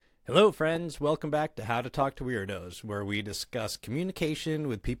Hello, friends. Welcome back to How to Talk to Weirdos, where we discuss communication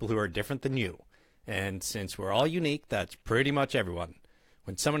with people who are different than you. And since we're all unique, that's pretty much everyone.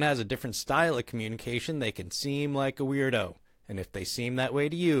 When someone has a different style of communication, they can seem like a weirdo. And if they seem that way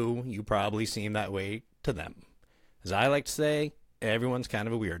to you, you probably seem that way to them. As I like to say, everyone's kind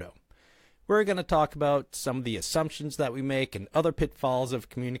of a weirdo. We're going to talk about some of the assumptions that we make and other pitfalls of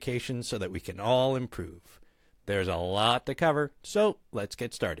communication so that we can all improve. There's a lot to cover, so let's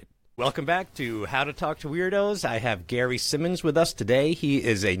get started. Welcome back to How to Talk to Weirdos. I have Gary Simonds with us today. He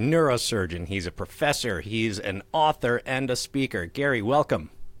is a neurosurgeon. He's a professor. He's an author and a speaker. Gary, welcome.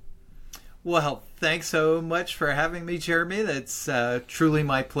 Well, thanks so much for having me, Jeremy. That's truly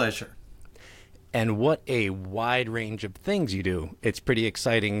my pleasure. And what a wide range of things you do. It's pretty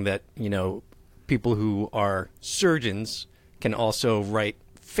exciting that, people who are surgeons can also write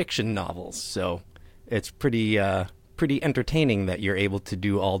fiction novels. So it's pretty entertaining that you're able to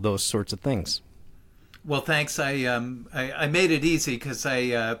do all those sorts of things. Well, thanks. I made it easy because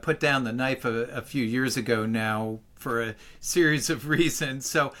I put down the knife a few years ago now for a series of reasons.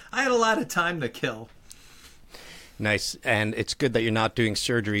 So I had a lot of time to kill. Nice. And it's good that you're not doing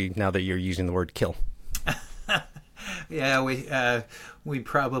surgery now that you're using the word kill. Yeah, we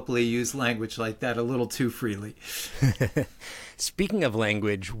probably use language like that a little too freely. Speaking of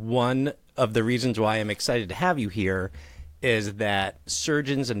language, one of the reasons why I'm excited to have you here is that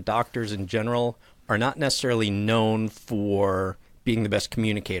surgeons and doctors in general are not necessarily known for being the best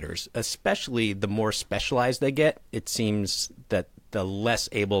communicators, especially the more specialized they get. It seems that the less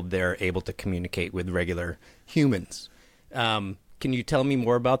able they're able to communicate with regular humans. Can you tell me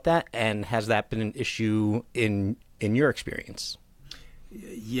more about that? And has that been an issue in your experience?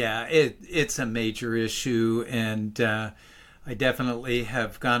 Yeah, it's a major issue, and I definitely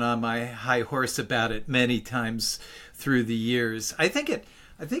have gone on my high horse about it many times through the years. I think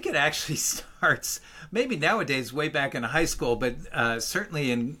it actually starts maybe nowadays way back in high school, but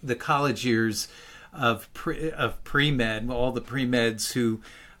certainly in the college years of pre-med, all the pre-meds who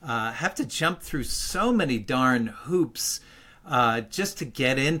have to jump through so many darn hoops just to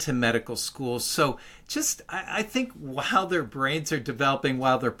get into medical school. So I think while their brains are developing,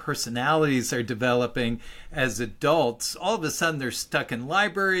 while their personalities are developing as adults, all of a sudden they're stuck in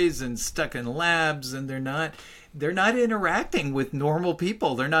libraries and stuck in labs, and they're not interacting with normal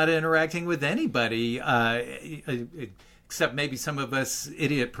people. They're not interacting with anybody, except maybe some of us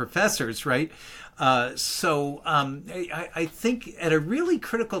idiot professors, right? So I think at a really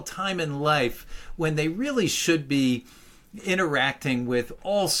critical time in life when they really should be interacting with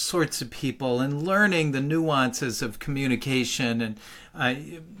all sorts of people and learning the nuances of communication and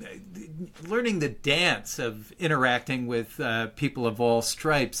learning the dance of interacting with people of all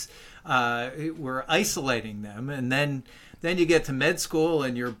stripes. We're isolating them, and then you get to med school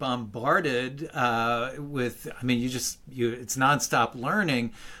and you're bombarded with, it's nonstop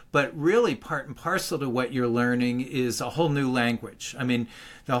learning, but really part and parcel to what you're learning is a whole new language. I mean,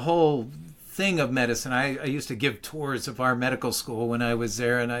 the whole thing of medicine. I used to give tours of our medical school when I was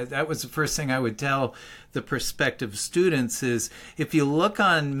there, and that was the first thing I would tell the prospective students is if you look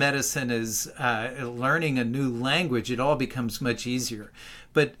on medicine as learning a new language, it all becomes much easier.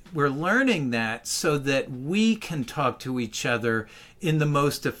 But we're learning that so that we can talk to each other in the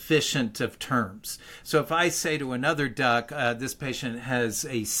most efficient of terms. So if I say to another doc, this patient has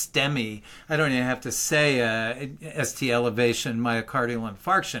a STEMI, I don't even have to say ST elevation myocardial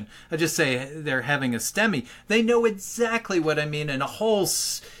infarction. I just say they're having a STEMI. They know exactly what I mean, and a whole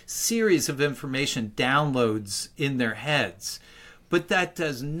series of information downloads in their heads. But that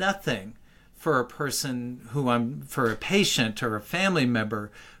does nothing for a person for a patient or a family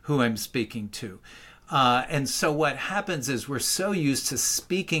member who I'm speaking to. And so what happens is we're so used to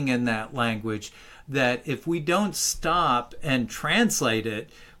speaking in that language that if we don't stop and translate it,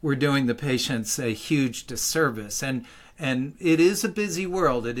 we're doing the patients a huge disservice. And it is a busy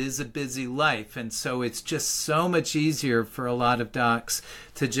world. It is a busy life. And so it's just so much easier for a lot of docs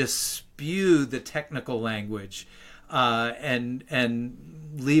to just spew the technical language and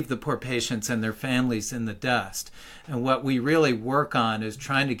leave the poor patients and their families in the dust. And what we really work on is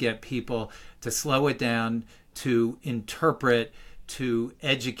trying to get people to slow it down, to interpret, to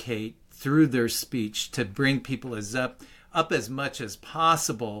educate through their speech, to bring people up as much as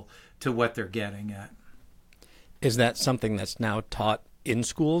possible to what they're getting at. Is that something that's now taught in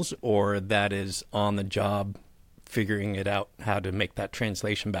schools, or that is on the job figuring it out, how to make that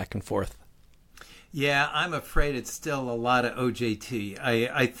translation back and forth? Yeah, I'm afraid it's still a lot of OJT.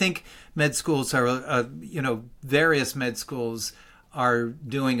 I think med schools are, various med schools are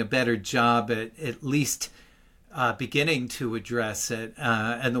doing a better job at least beginning to address it.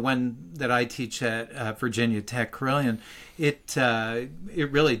 And the one that I teach at Virginia Tech Carilion, it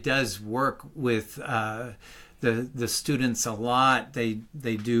really does work with the students a lot. They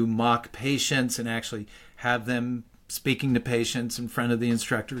do mock patients and actually have them speaking to patients in front of the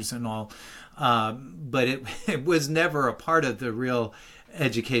instructors and all. But it was never a part of the real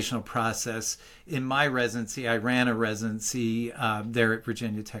educational process. In my residency, I ran a residency there at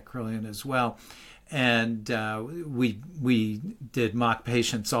Virginia Tech Carilion as well. And we did mock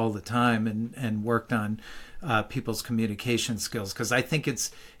patients all the time and worked on people's communication skills, because I think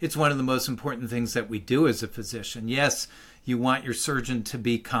it's one of the most important things that we do as a physician. Yes, you want your surgeon to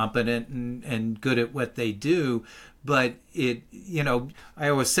be competent and good at what they do, but I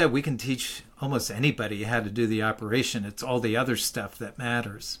always said we can teach almost anybody how to do the operation. It's all the other stuff that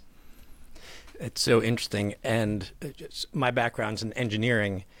matters. It's so interesting. And my background's in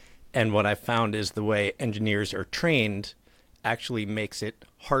engineering, and what I found is the way engineers are trained actually makes it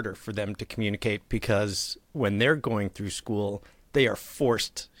harder for them to communicate, because when they're going through school, they are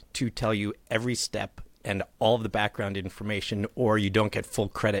forced to tell you every step and all of the background information, or you don't get full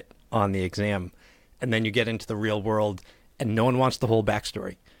credit on the exam. And then you get into the real world and no one wants the whole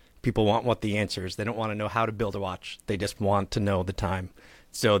backstory. People want the answers. They don't want to know how to build a watch. They just want to know the time.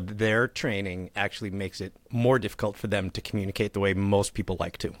 So their training actually makes it more difficult for them to communicate the way most people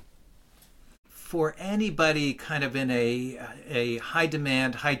like to. For anybody kind of in a high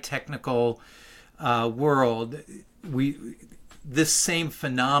demand, high technical world, this same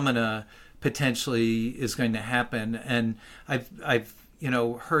phenomena potentially is going to happen. And I've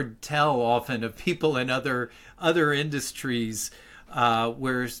heard tell often of people in other industries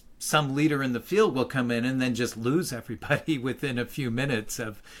where some leader in the field will come in and then just lose everybody within a few minutes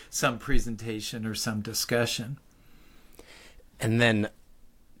of some presentation or some discussion. And then,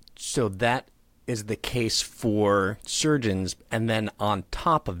 so that is the case for surgeons. And then on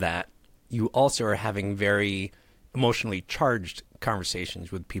top of that, you also are having very emotionally charged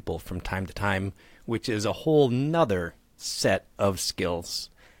conversations with people from time to time, which is a whole nother set of skills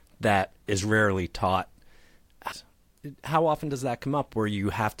that is rarely taught. How often does that come up where you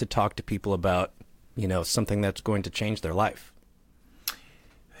have to talk to people about, something that's going to change their life?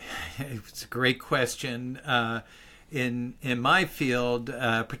 It's a great question. In my field,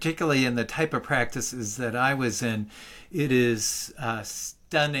 particularly in the type of practices that I was in, it is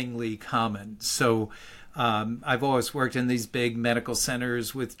stunningly common. So I've always worked in these big medical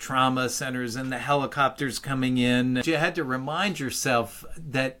centers with trauma centers and the helicopters coming in. You had to remind yourself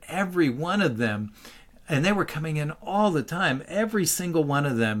that every one of them, and they were coming in all the time, every single one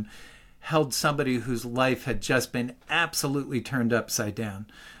of them held somebody whose life had just been absolutely turned upside down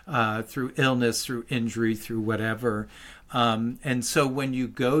through illness, through injury, through whatever. And so when you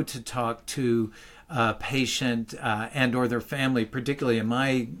go to talk to a patient and or their family, particularly in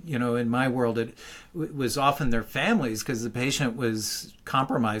my world, it was often their families, because the patient was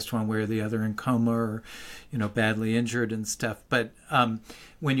compromised one way or the other, in coma or badly injured and stuff. But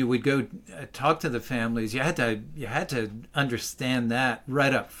when you would go talk to the families, you had to understand that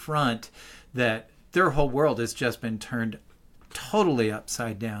right up front, that their whole world has just been turned totally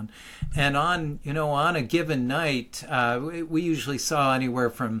upside down. And on a given night, we usually saw anywhere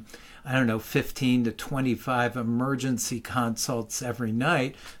from 15 to 25 emergency consults every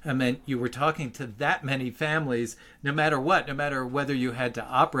night. I mean, you were talking to that many families, no matter whether you had to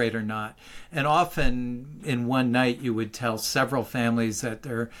operate or not. And often in one night, you would tell several families that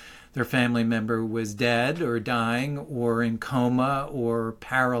their family member was dead or dying or in coma or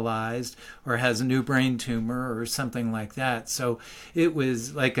paralyzed or has a new brain tumor or something like that. So it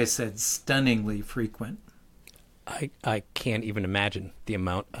was, like I said, stunningly frequent. I can't even imagine the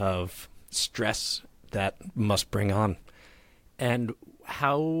amount of stress that must bring on. And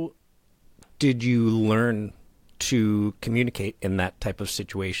how did you learn to communicate in that type of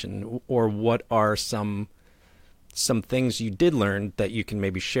situation? Or what are some things you did learn that you can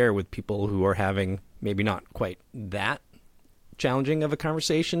maybe share with people who are having maybe not quite that challenging of a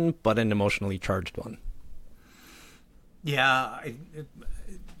conversation, but an emotionally charged one? Yeah,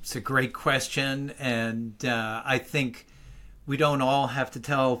 it's a great question, and I think we don't all have to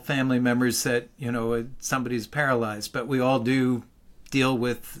tell family members that somebody's paralyzed, but we all do deal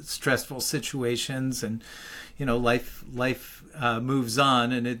with stressful situations, and life moves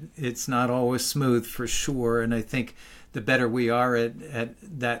on, and it's not always smooth, for sure. And I think the better we are at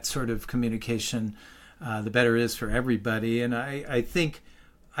that sort of communication, the better it is for everybody. And I think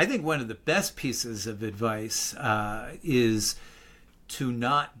one of the best pieces of advice is to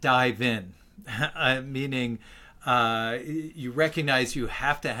not dive in, meaning you recognize you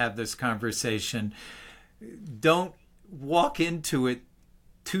have to have this conversation. don't walk into it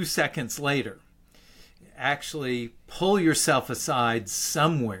 2 seconds later. Actually pull yourself aside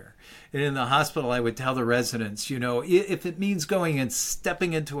somewhere. And in the hospital, I would tell the residents, if it means going and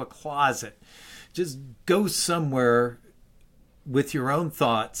stepping into a closet, just go somewhere with your own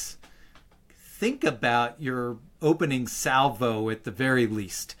thoughts. Think about your opening salvo at the very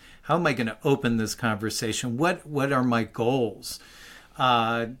least. How am I going to open this conversation? What are my goals?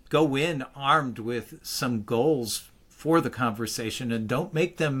 Go in armed with some goals for the conversation, and don't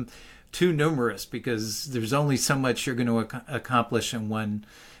make them too numerous, because there's only so much you're going to accomplish in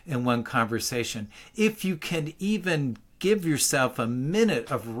one conversation. If you can even give yourself a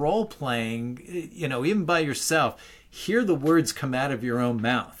minute of role playing, even by yourself, hear the words come out of your own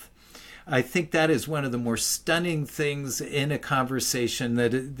mouth. I think that is one of the more stunning things in a conversation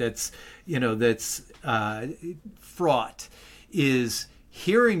that's fraught, is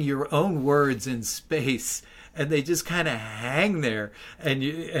hearing your own words in space, and they just kind of hang there, and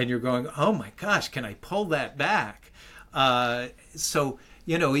you're going, oh my gosh, can I pull that back? So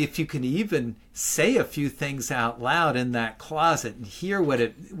if you can even say a few things out loud in that closet and hear what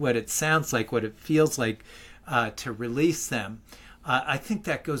it sounds like, what it feels like, to release them, I think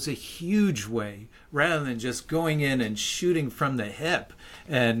that goes a huge way, rather than just going in and shooting from the hip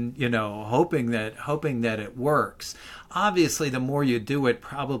and hoping that it works. Obviously, the more you do it,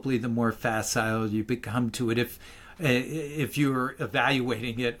 probably the more facile you become to it. If you're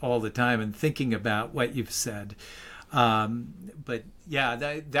evaluating it all the time and thinking about what you've said. But yeah,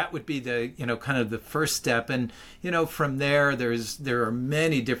 that would be the kind of the first step, and from there there are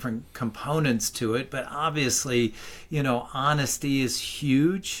many different components to it, but obviously honesty is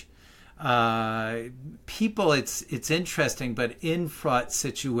huge. People, it's interesting, but in fraught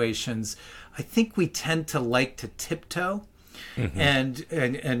situations, I think we tend to like to tiptoe. Mm-hmm.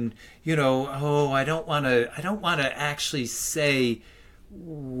 and I don't want to actually say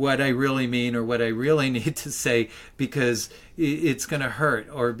what I really mean or what I really need to say, because it's going to hurt,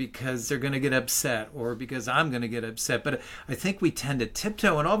 or because they're going to get upset, or because I'm going to get upset. But I think we tend to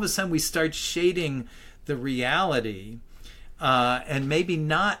tiptoe, and all of a sudden we start shading the reality, and maybe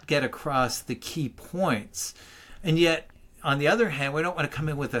not get across the key points. And yet, on the other hand, we don't want to come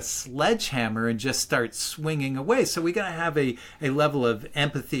in with a sledgehammer and just start swinging away. So we got to have a level of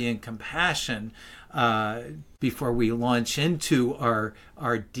empathy and compassion before we launch into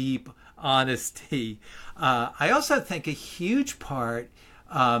our deep honesty. I also think a huge part,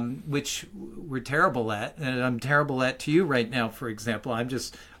 which we're terrible at, and I'm terrible at to you right now, for example. I'm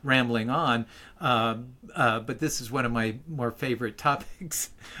just rambling on, but this is one of my more favorite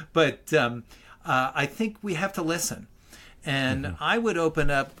topics. But I think we have to listen. And mm-hmm. I would open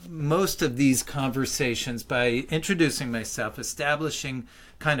up most of these conversations by introducing myself, establishing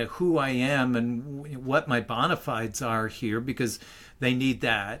kind of who I am and what my bona fides are here, because they need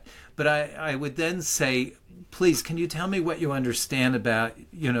that. But I would then say, please, can you tell me what you understand about,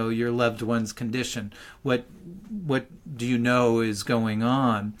 your loved one's condition? What do you know is going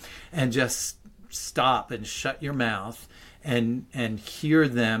on? And just stop and shut your mouth and hear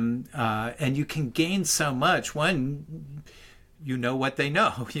them, and you can gain so much. One, you know what they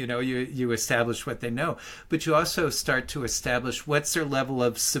know, you establish what they know, but you also start to establish what's their level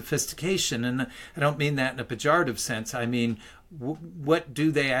of sophistication. And I don't mean that in a pejorative sense. I mean, what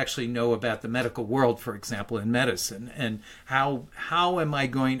do they actually know about the medical world, for example, in medicine, and how am I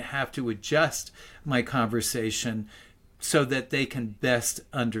going to have to adjust my conversation so that they can best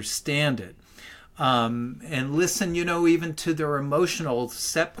understand it? And listen, even to their emotional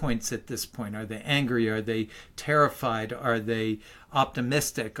set points at this point. Are they angry? Are they terrified? Are they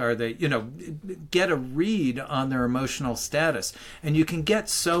optimistic? Are they, get a read on their emotional status. And you can get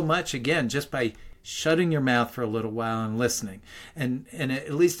so much, again, just by shutting your mouth for a little while and listening. And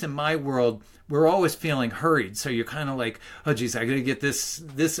at least in my world, we're always feeling hurried. So you're kind of like, oh, geez, I got to get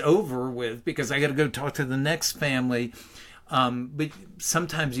this over with, because I got to go talk to the next family. But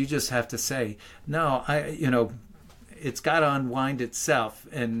sometimes you just have to say, no, it's got to unwind itself.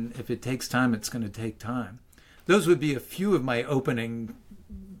 And if it takes time, it's going to take time. Those would be a few of my opening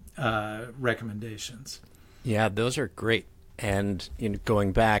recommendations. Yeah, those are great. And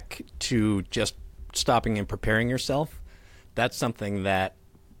going back to just stopping and preparing yourself, that's something that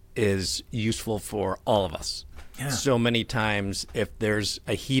is useful for all of us. Yeah. So many times, if there's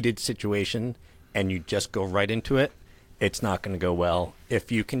a heated situation and you just go right into it, it's not going to go well.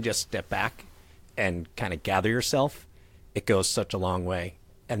 If you can just step back and kind of gather yourself, it goes such a long way.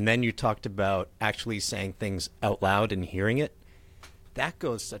 And then you talked about actually saying things out loud and hearing it. That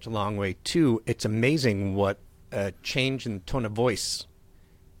goes such a long way too. It's amazing what a change in tone of voice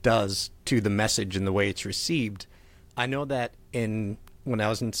does to the message and the way it's received. I know that when I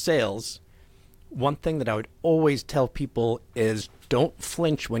was in sales, one thing that I would always tell people is don't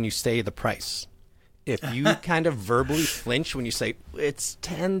flinch when you say the price. If you kind of verbally flinch when you say it's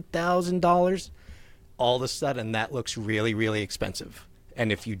 $10,000, all of a sudden that looks really, really expensive.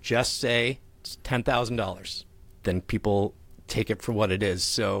 And if you just say it's $10,000, then people take it for what it is.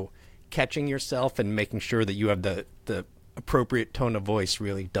 So catching yourself and making sure that you have the appropriate tone of voice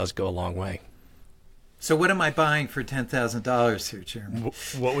really does go a long way. So what am I buying for $10,000 here, Jeremy?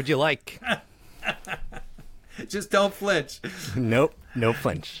 What would you like? Just don't flinch. Nope, no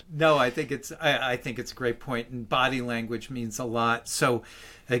flinch. No, I think it's a great point, and body language means a lot. So,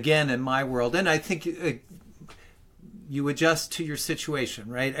 again, in my world, and I think you adjust to your situation,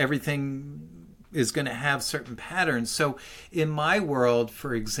 right? Everything is going to have certain patterns. So, in my world,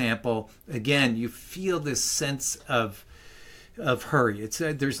 for example, again, you feel this sense of hurry.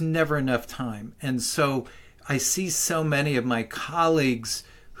 There's never enough time, and so I see so many of my colleagues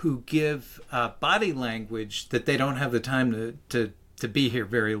who give body language that they don't have the time to be here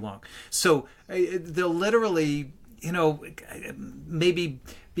very long. So they'll literally, maybe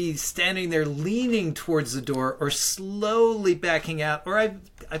be standing there leaning towards the door or slowly backing out. Or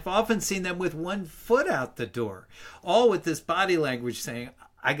I've often seen them with one foot out the door, all with this body language saying,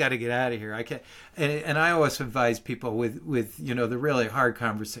 I got to get out of here. I can't. And I always advise people with the really hard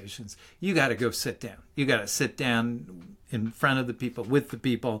conversations, you got to go sit down. You got to sit down in front of the people, with the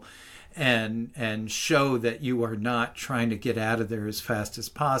people, and show that you are not trying to get out of there as fast as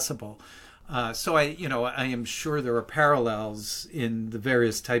possible. So I am sure there are parallels in the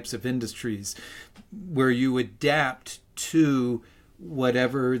various types of industries where you adapt to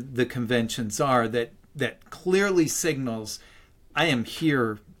whatever the conventions are that clearly signals, I am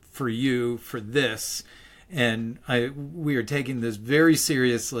here for you for this, and we are taking this very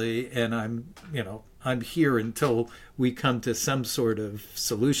seriously, and I'm here until we come to some sort of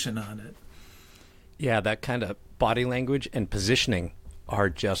solution on it. Yeah, that kind of body language and positioning are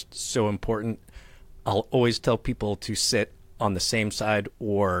just so important. I'll always tell people to sit on the same side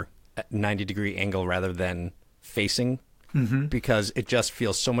or at 90-degree angle rather than facing, because it just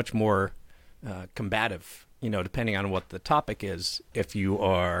feels so much more combative, depending on what the topic is. If you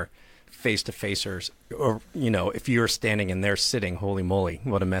are face-to-face or if you're standing and they're sitting, holy moly,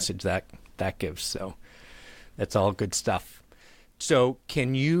 what a message that gives. So that's all good stuff. So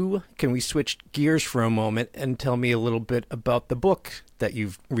can we switch gears for a moment and tell me a little bit about the book that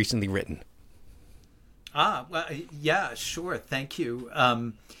you've recently written? Well, yeah, sure. Thank you.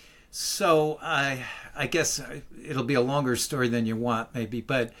 So I guess it'll be a longer story than you want, maybe,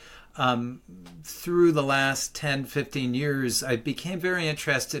 but through the last 10, 15 years, I became very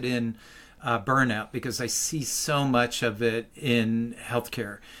interested in burnout because I see so much of it in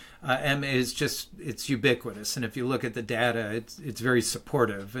healthcare. And it's ubiquitous. And if you look at the data, it's very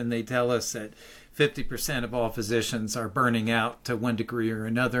supportive. And they tell us that 50% of all physicians are burning out to one degree or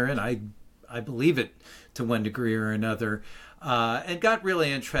another. And I believe it to one degree or another. And got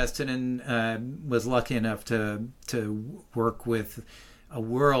really interested and was lucky enough to work with a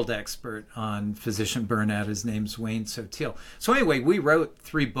world expert on physician burnout. His name's Wayne Sotil. So anyway, we wrote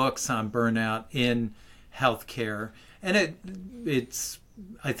 3 books on burnout in healthcare. And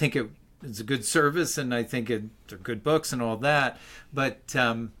I think it's a good service, and I think they're good books and all that. But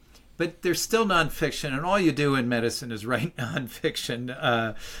they're still nonfiction, and all you do in medicine is write nonfiction.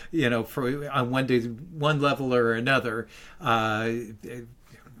 On one level or another.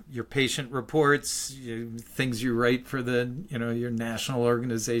 Your patient reports, things you write for your national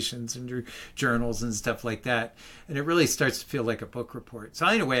organizations and your journals and stuff like that. And it really starts to feel like a book report. So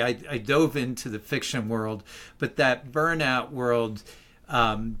anyway, I dove into the fiction world, but that burnout world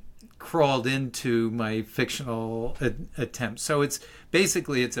crawled into my fictional attempt. So it's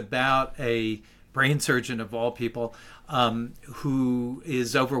about a brain surgeon of all people who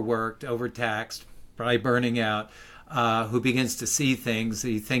is overworked, overtaxed, probably burning out, who begins to see things.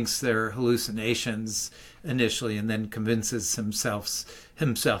 He thinks they're hallucinations initially, and then convinces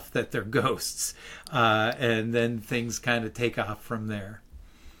himself that they're ghosts. And then things kind of take off from there.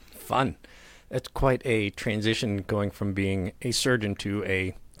 Fun. That's quite a transition, going from being a surgeon to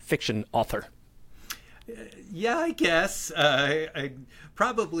a fiction author. Yeah, I guess.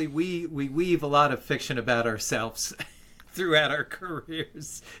 Probably we weave a lot of fiction about ourselves throughout our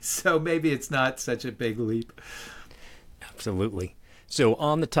careers. So maybe it's not such a big leap. Absolutely. So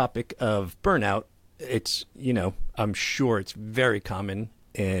on the topic of burnout, it's, I'm sure it's very common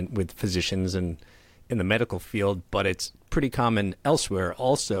with physicians and in the medical field, but it's pretty common elsewhere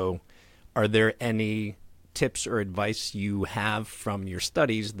also. Are there any tips or advice you have from your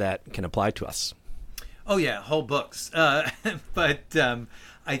studies that can apply to us? Oh, yeah, whole books. But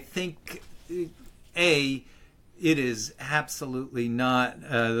I think, it is absolutely not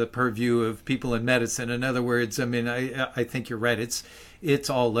the purview of people in medicine. In other words, I mean, I think you're right. It's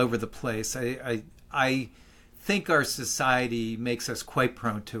all over the place. I think our society makes us quite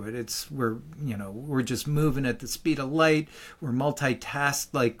prone to it. We're just moving at the speed of light. We're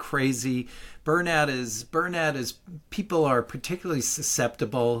multitasked like crazy. Burnout is people are particularly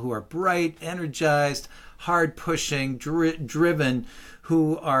susceptible, who are bright, energized, hard pushing, driven,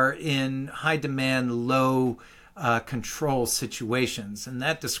 who are in high demand, low control situations, and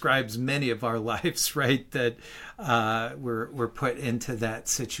that describes many of our lives, right? That we're put into that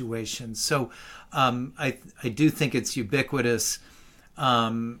situation. So I do think it's ubiquitous.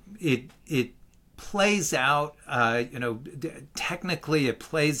 It plays out, technically it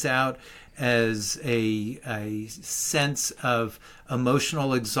plays out as a sense of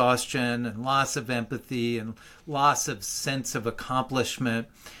emotional exhaustion and loss of empathy and loss of sense of accomplishment.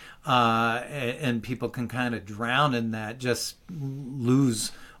 And people can kind of drown in that, just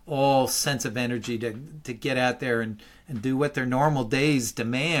lose all sense of energy to get out there and do what their normal days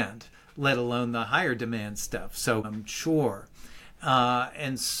demand, let alone the higher demand stuff. So I'm sure.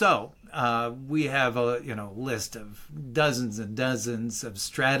 And so we have a list of dozens and dozens of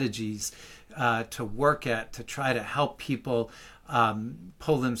strategies to work at to try to help people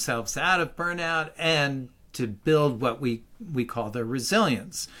pull themselves out of burnout and to build what we call their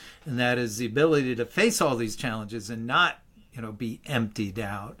resilience. And that is the ability to face all these challenges and not, be emptied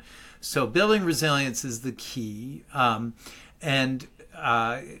out. So building resilience is the key. And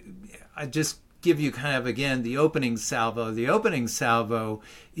I just give you kind of, again, the opening salvo. The opening salvo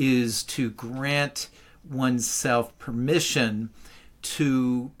is to grant oneself permission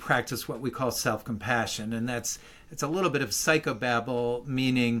to practice what we call self-compassion. And it's a little bit of psychobabble,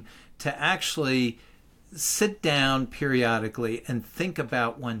 meaning to actually sit down periodically and think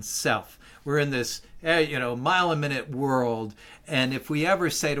about oneself. We're in this, mile a minute world. And if we ever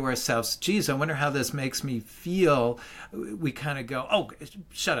say to ourselves, geez, I wonder how this makes me feel, we kind of go, oh,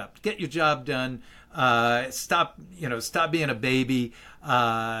 shut up, get your job done. Stop being a baby.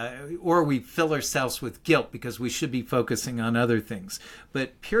 Or we fill ourselves with guilt because we should be focusing on other things.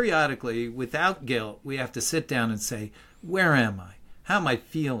 But periodically, without guilt, we have to sit down and say, where am I? How am I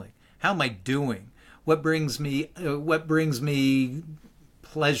feeling? How am I doing? What brings me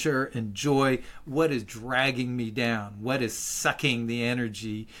pleasure and joy? What is dragging me down? What is sucking the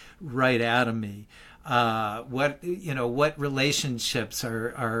energy right out of me? What relationships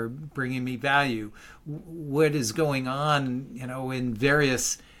are bringing me value? What is going on, in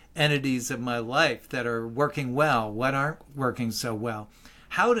various entities of my life that are working well? What aren't working so well?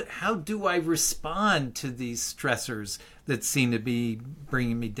 How do I respond to these stressors that seem to be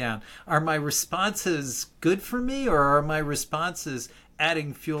bringing me down? Are my responses good for me, or are my responses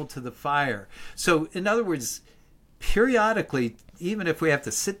adding fuel to the fire? So, in other words, periodically, even if we have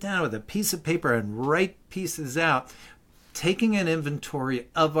to sit down with a piece of paper and write pieces out, taking an inventory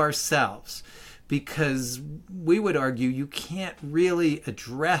of ourselves, because we would argue you can't really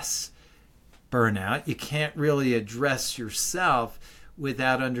address burnout, you can't really address yourself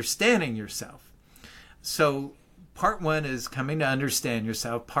without understanding yourself. So part one is coming to understand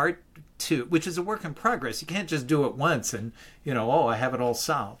yourself. Part two, which is a work in progress. You can't just do it once and, I have it all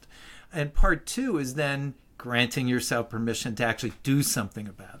solved. And part two is then granting yourself permission to actually do something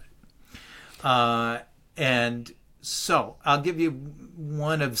about it. And so I'll give you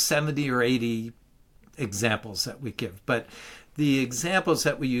one of 70 or 80 examples that we give. But the examples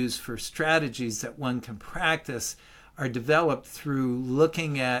that we use for strategies that one can practice are developed through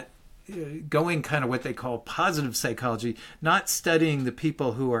looking at going kind of what they call positive psychology, not studying the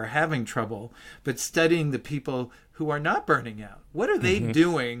people who are having trouble, but studying the people who are not burning out. What are they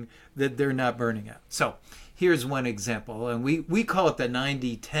doing that they're not burning out? So here's one example, and we call it the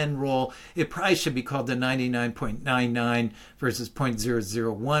 90-10 rule. It probably should be called the 99.99 versus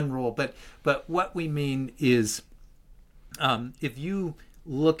 0.001 rule. But what we mean is if you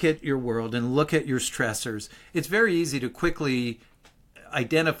look at your world and look at your stressors, it's very easy to quickly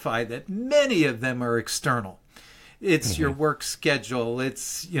identify that many of them are external. It's your work schedule.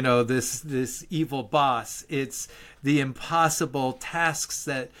 It's, this evil boss. It's the impossible tasks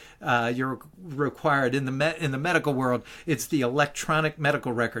that you're required in the medical world. It's the electronic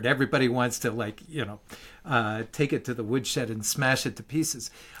medical record. Everybody wants to take it to the woodshed and smash it to pieces.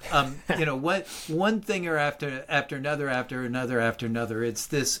 What one thing or after another. It's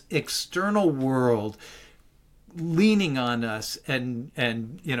this external world leaning on us and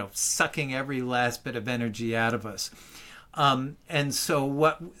sucking every last bit of energy out of us. And so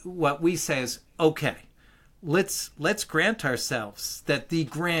what we say is, okay, let's grant ourselves that the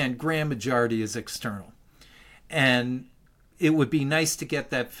grand majority is external, and it would be nice to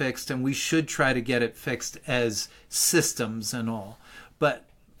get that fixed, and we should try to get it fixed as systems and all. But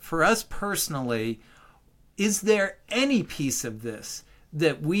for us personally, is there any piece of this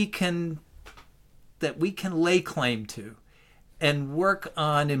that we can lay claim to and work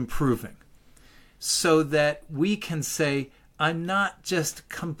on improving, so that we can say, I'm not just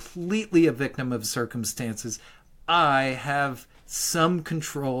completely a victim of circumstances. I have some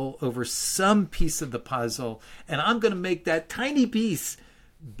control over some piece of the puzzle, and I'm going to make that tiny piece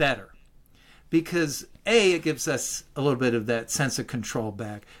better. Because A, it gives us a little bit of that sense of control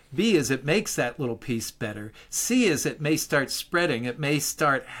back. B, is it makes that little piece better. C, is it may start spreading. It may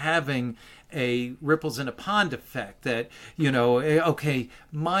start having a ripples in a pond effect that, okay,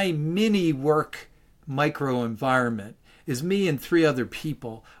 my mini work micro environment is me and 3 other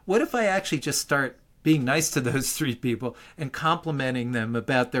people. What if I actually just start being nice to those 3 people and complimenting them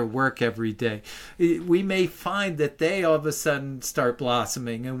about their work every day? We may find that they all of a sudden start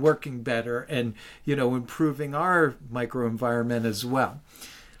blossoming and working better and, improving our microenvironment as well.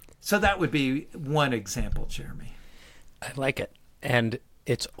 So that would be one example, Jeremy. I like it. And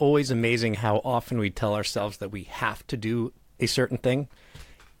it's always amazing how often we tell ourselves that we have to do a certain thing.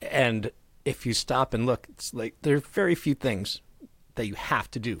 And if you stop and look, it's like there are very few things that you have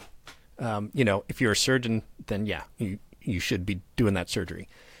to do. If you're a surgeon, then yeah, you should be doing that surgery.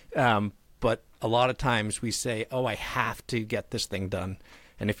 But a lot of times we say, oh, I have to get this thing done.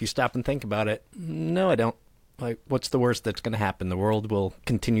 And if you stop and think about it, no, I don't. Like, what's the worst that's going to happen? The world will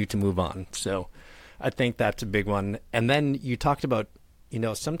continue to move on. So I think that's a big one. And then you talked about,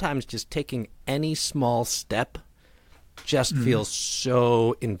 sometimes just taking any small step just feels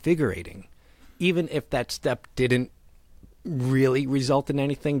so invigorating. Even if that step didn't really result in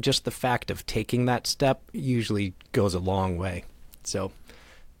anything, just the fact of taking that step usually goes a long way. So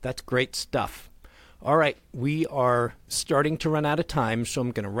that's great stuff. All right, we are starting to run out of time, so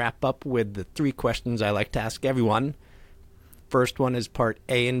I'm going to wrap up with the 3 questions I like to ask everyone. First one is part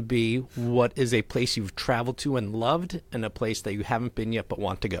A and B. What is a place you've traveled to and loved, and a place that you haven't been yet but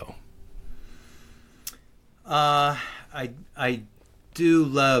want to go? I do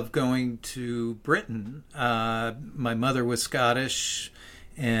love going to Britain. My mother was Scottish,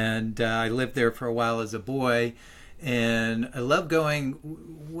 and I lived there for a while as a boy. And I love going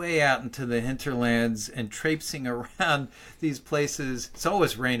way out into the hinterlands and traipsing around these places. It's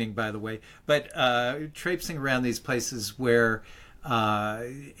always raining, by the way, but traipsing around these places where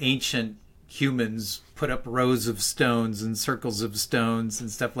ancient humans put up rows of stones and circles of stones and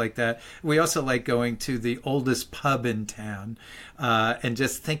stuff like that. We also like going to the oldest pub in town and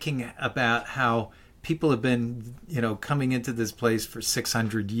just thinking about how people have been, coming into this place for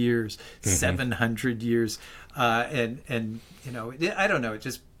 600 years, 700 years. And I don't know, it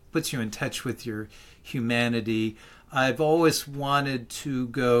just puts you in touch with your humanity. I've always wanted to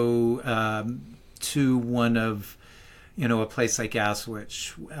go to one of, a place like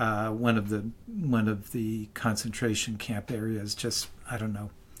Auschwitz, one of the concentration camp areas, just, I don't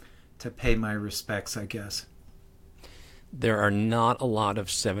know, to pay my respects, I guess. There are not a lot of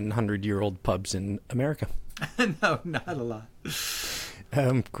 700-year-old pubs in America. No, not a lot.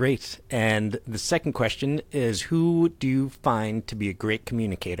 Great. And the second question is, who do you find to be a great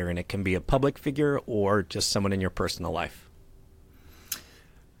communicator? And it can be a public figure or just someone in your personal life.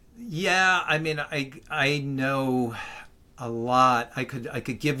 Yeah, I mean, I know a lot. I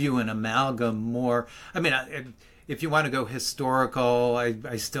could give you an amalgam more. I mean, if you want to go historical,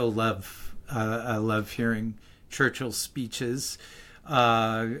 I still love I love hearing Churchill's speeches.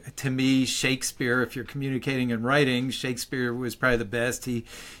 To me, Shakespeare, if you're communicating and writing, Shakespeare was probably the best.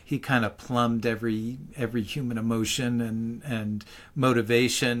 He kind of plumbed every human emotion and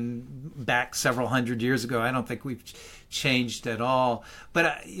motivation back several hundred years ago. I don't think we've changed at all.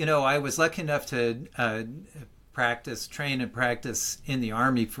 But I was lucky enough to train and practice in the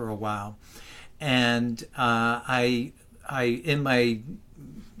Army for a while, and I in my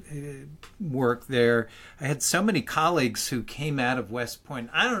work there, I had so many colleagues who came out of West Point.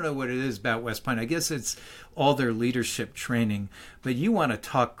 I don't know what it is about West Point. I guess it's all their leadership training. But you want to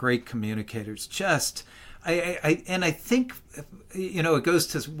talk great communicators. Just, I think, it goes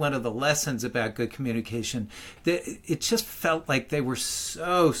to one of the lessons about good communication, that it just felt like they were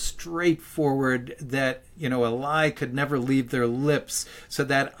so straightforward that, a lie could never leave their lips. So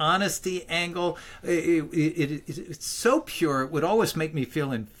that honesty angle, it's so pure, it would always make me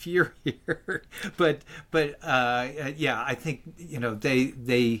feel inferior. but yeah, I think,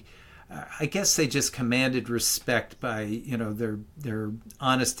 they I guess they just commanded respect by, their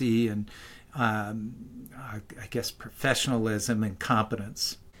honesty and, I guess, professionalism and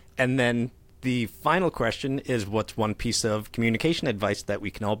competence. And then the final question is, what's one piece of communication advice that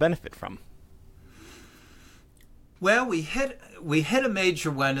we can all benefit from? Well, we hit a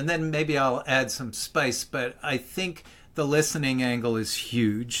major one, and then maybe I'll add some spice, but I think the listening angle is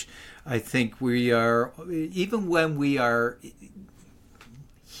huge. I think we are, even when we are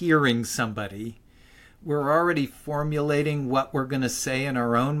hearing somebody, we're already formulating what we're going to say in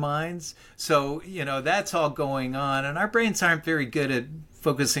our own minds. So, that's all going on. And our brains aren't very good at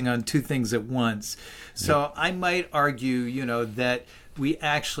focusing on two things at once. So I might argue, that we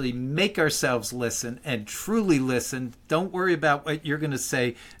actually make ourselves listen and truly listen. Don't worry about what you're going to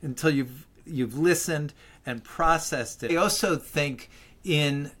say until you've listened and processed it. I also think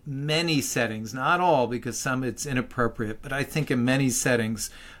in many settings, not all, because some it's inappropriate, but I think in many settings,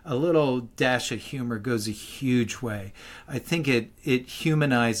 a little dash of humor goes a huge way. I think it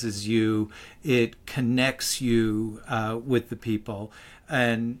humanizes you, it connects you with the people,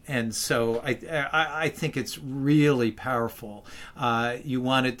 and so I think it's really powerful. You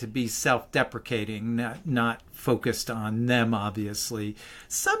want it to be self-deprecating, not focused on them, obviously.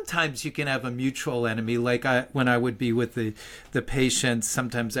 Sometimes you can have a mutual enemy, like when I would be with the patients,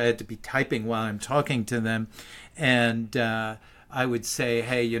 sometimes I had to be typing while I'm talking to them, and I would say,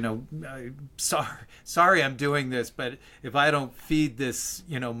 hey, sorry I'm doing this, but if I don't feed this,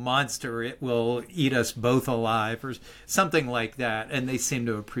 monster, it will eat us both alive, or something like that. And they seem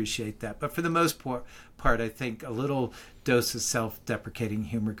to appreciate that. But for the most part, I think a little dose of self-deprecating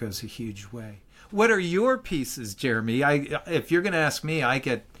humor goes a huge way. What are your pieces, Jeremy? If you're going to ask me, I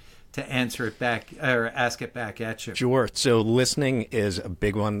get to answer it back or ask it back at you. Sure. So listening is a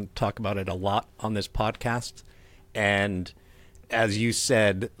big one. Talk about it a lot on this podcast. And as you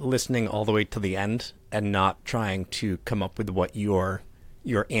said, listening all the way to the end and not trying to come up with what your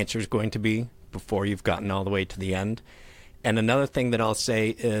answer is going to be before you've gotten all the way to the end. And another thing that I'll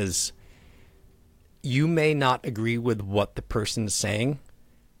say is, you may not agree with what the person is saying,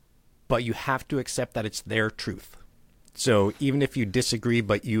 but you have to accept that it's their truth. So even if you disagree,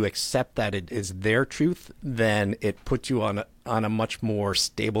 but you accept that it is their truth, then it puts you on a much more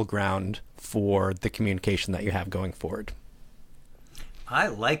stable ground for the communication that you have going forward. I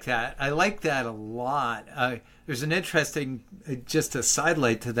like that. I like that a lot. There's an interesting, just a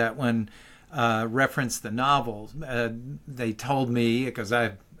sidelight to that one, reference the novel. They told me, because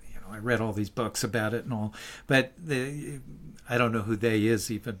I read all these books about it and all, but I don't know who they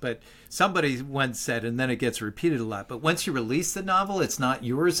is even, but somebody once said, and then it gets repeated a lot, but once you release the novel, it's not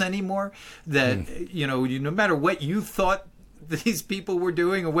yours anymore. That, no matter what you thought these people were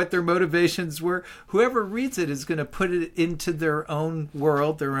doing or what their motivations were, whoever reads it is going to put it into their own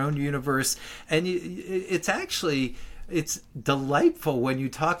world, their own universe. And it's delightful when you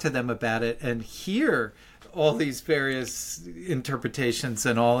talk to them about it and hear all these various interpretations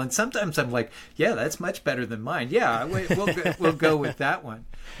and all. And sometimes I'm like, yeah, that's much better than mine. Yeah, we'll go with that one.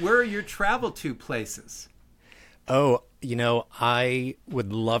 Where are your travel to places? Oh, I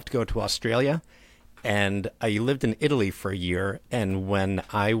would love to go to Australia. And I lived in Italy for a year, and when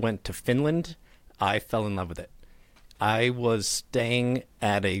I went to Finland, I fell in love with it. I was staying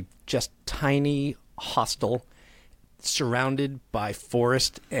at a just tiny hostel surrounded by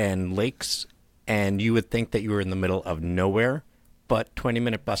forest and lakes, and you would think that you were in the middle of nowhere, but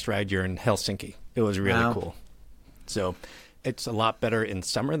 20-minute bus ride, you're in Helsinki. It was really cool. So it's a lot better in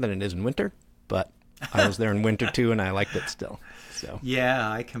summer than it is in winter, but I was there in winter too, and I liked it still. So.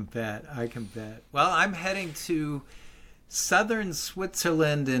 Yeah, I can bet. Well, I'm heading to southern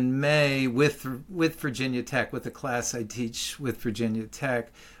Switzerland in May with Virginia Tech, with the class I teach with Virginia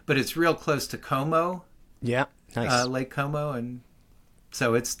Tech. But it's real close to Como. Yeah, nice. Lake Como, and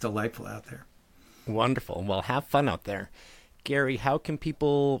so it's delightful out there. Wonderful. Well, have fun out there. Gary, how can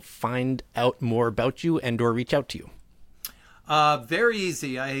people find out more about you and or reach out to you? Very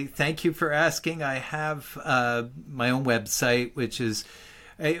easy. I thank you for asking. I have my own website, which is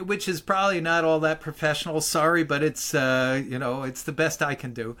probably not all that professional. Sorry, but it's it's the best I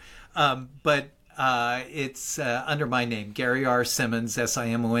can do. But it's under my name, Gary R. Simonds,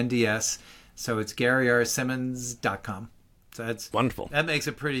 Simonds. So it's GaryRSimonds.com. That's wonderful. That makes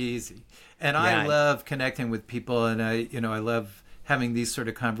it pretty easy. And I love connecting with people, and I love having these sort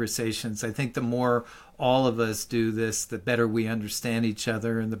of conversations. I think the more all of us do this, the better we understand each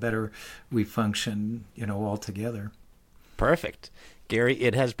other and the better we function, all together. Perfect. Gary,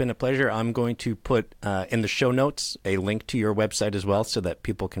 it has been a pleasure. I'm going to put in the show notes a link to your website as well so that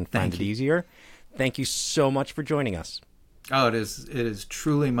people can find it easier. Thank you so much for joining us. Oh, it is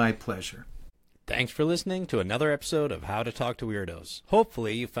truly my pleasure. Thanks for listening to another episode of How to Talk to Weirdos.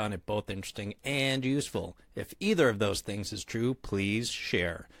 Hopefully you found it both interesting and useful. If either of those things is true, please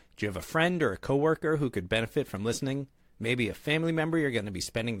share. Do you have a friend or a coworker who could benefit from listening? Maybe a family member you're going to be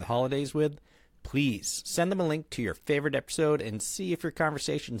spending the holidays with? Please send them a link to your favorite episode and see if your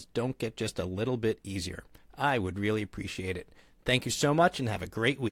conversations don't get just a little bit easier. I would really appreciate it. Thank you so much and have a great week.